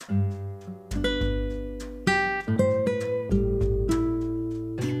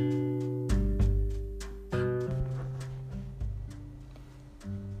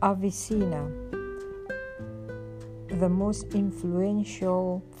Avicenna, the most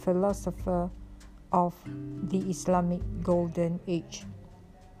influential philosopher of the Islamic Golden Age.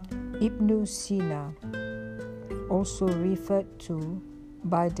 Ibn Sina, also referred to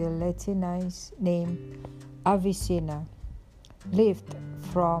by the Latinized name Avicenna, lived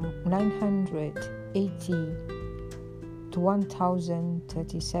from 980 to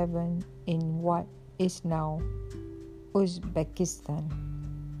 1037 in what is now Uzbekistan.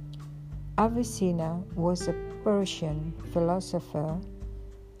 Avicenna was a Persian philosopher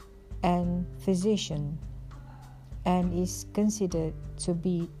and physician, and is considered to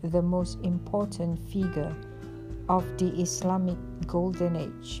be the most important figure of the Islamic Golden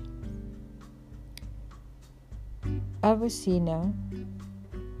Age. Avicenna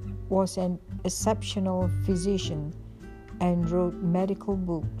was an exceptional physician and wrote medical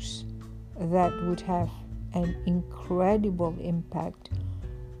books that would have an incredible impact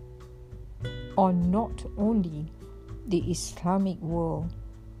on not only the Islamic world,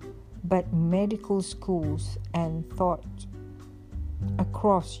 but medical schools and thought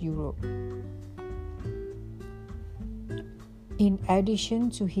across Europe. In addition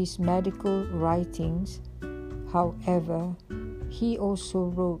to his medical writings, however, he also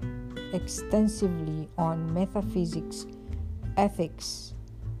wrote extensively on metaphysics, ethics,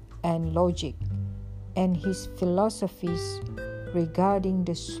 and logic, and his philosophies regarding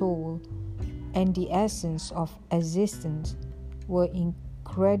the soul and the essence of existence were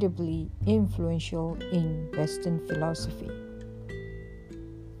incredibly influential in Western philosophy.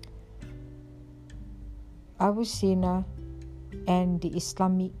 Avicenna and the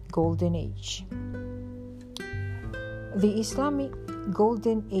Islamic Golden Age. The Islamic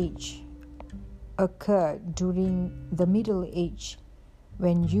Golden Age occurred during the Middle Age,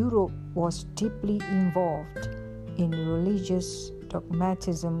 when Europe was deeply involved in religious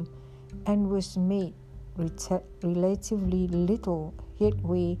dogmatism and was made relatively little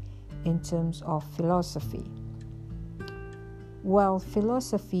headway in terms of philosophy. While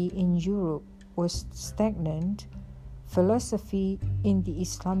philosophy in Europe was stagnant, philosophy in the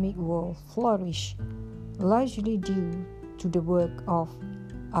Islamic world flourished, largely due to the work of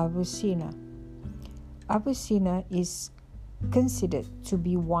Avicenna. Avicenna is considered to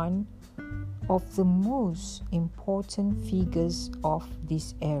be one of the most important figures of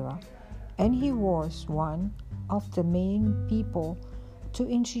this era, and he was one of the main people to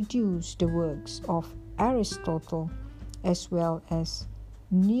introduce the works of Aristotle as well as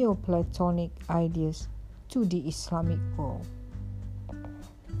Neoplatonic ideas to the Islamic world.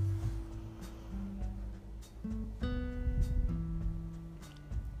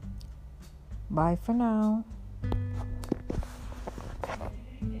 Bye for now.